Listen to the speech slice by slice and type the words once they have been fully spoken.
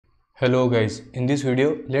Hello guys, in this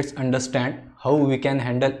video let's understand how we can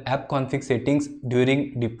handle app config settings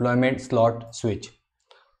during deployment slot switch.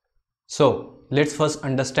 So let's first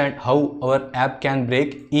understand how our app can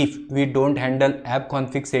break if we don't handle app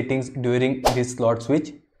config settings during this slot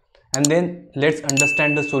switch, and then let's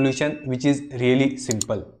understand the solution, which is really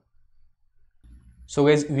simple. So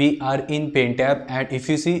guys, we are in Paint app, and if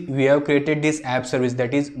you see, we have created this app service,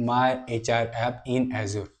 that is my HR app in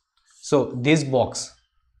Azure. So this box,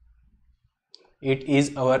 it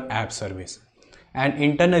is our app service, and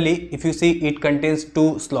internally if you see, it contains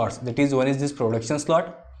two slots, that is one is this production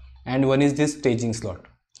slot and one is this staging slot.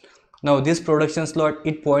 Now this production slot,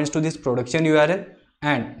 it points to this production URL,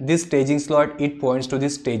 and this staging slot, it points to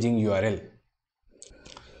this staging URL.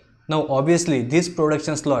 Now obviously this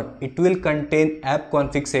production slot, it will contain app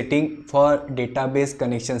config setting for database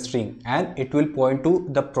connection string, and it will point to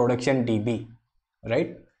the production DB,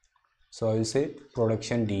 right? So I will say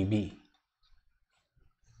production DB.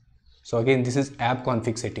 So again, this is app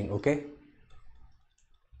config setting, okay?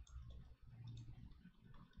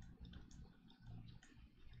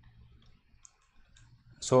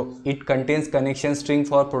 So it contains connection string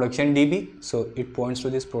for production DB, so it points to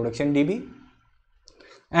this production DB.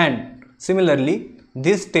 And similarly,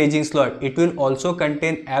 this staging slot, it will also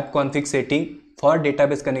contain app config setting for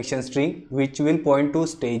database connection string, which will point to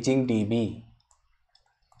staging DB.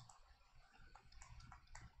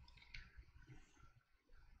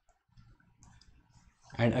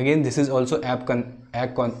 And again, this is also app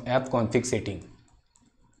config setting.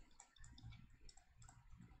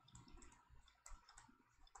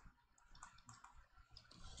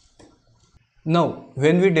 Now,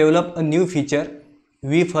 when we develop a new feature,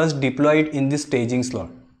 we first deploy it in this staging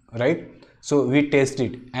slot, right? So we test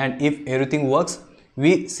it, and if everything works,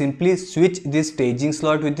 we simply switch this staging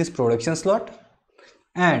slot with this production slot,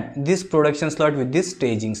 and this production slot with this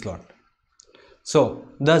staging slot. So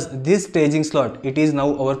thus this staging slot, it is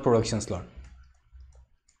now our production slot,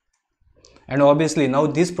 and obviously now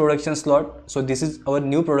this production slot, so this is our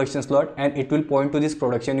new production slot, and it will point to this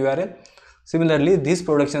production URL. Similarly, this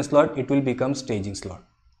production slot, it will become staging slot.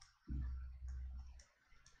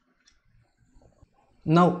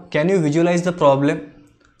 Now can you visualize the problem?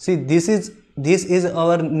 See, this is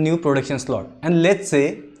our new production slot, and let's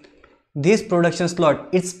say this production slot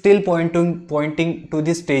is still pointing to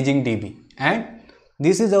the staging DB, and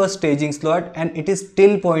this is our staging slot, and it is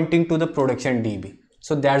still pointing to the production DB.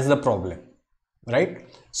 So that's the problem, right?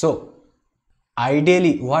 So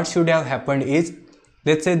ideally what should have happened is,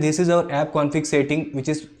 let's say this is our app config setting, which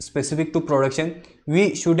is specific to production.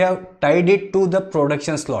 We should have tied it to the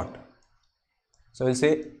production slot. So we'll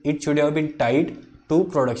say it should have been tied to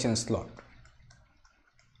production slot.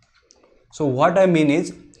 So what I mean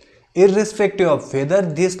is, irrespective of whether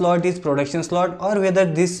this slot is production slot or whether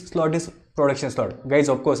this slot is production slot, guys,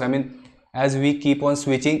 of course, I mean, as we keep on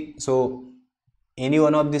switching, so any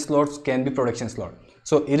one of these slots can be production slot.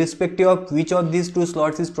 So irrespective of which of these two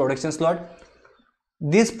slots is production slot,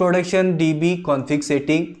 this production DB config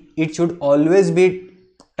setting, it should always be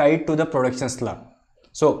tied to the production slot.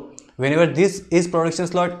 So whenever this is production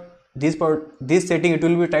slot, this setting, it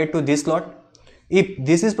will be tied to this slot. If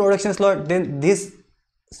this is production slot, then this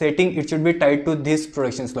setting, it should be tied to this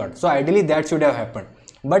production slot. So ideally that should have happened,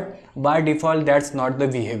 but by default that's not the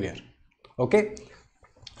behavior, okay?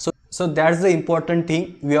 So that's the important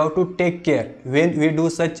thing we have to take care when we do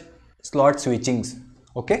such slot switchings,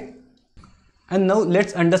 okay? And now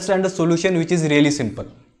let's understand the solution, which is really simple.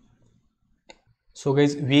 So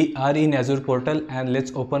guys, we are in Azure portal, and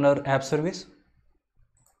let's open our app service.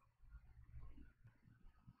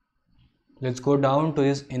 Let's go down to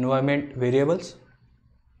this environment variables.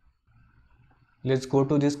 Let's go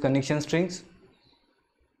to this connection strings,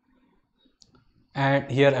 and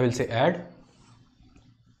here I will say add.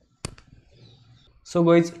 So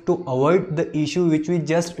guys, to avoid the issue which we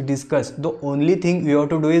just discussed, the only thing we have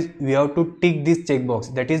to do is we have to tick this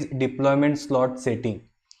checkbox, that is deployment slot setting.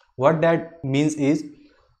 What that means is,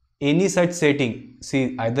 any such setting,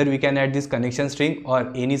 see, either we can add this connection string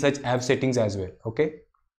or any such app settings as well, okay?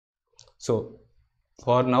 So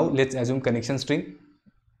for now, let's assume connection string.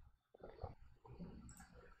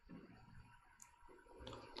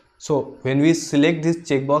 So when we select this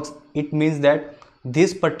checkbox, it means that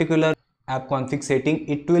this particular app config setting,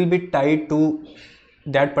 it will be tied to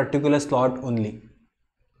that particular slot only.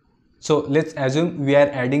 So let's assume we are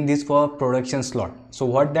adding this for production slot. So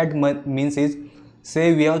what that means is,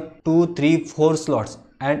 say we have 2, 3, 4 slots,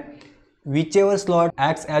 and whichever slot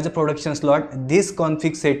acts as a production slot, this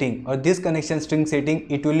config setting or this connection string setting,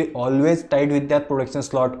 it will be always tied with that production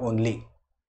slot only.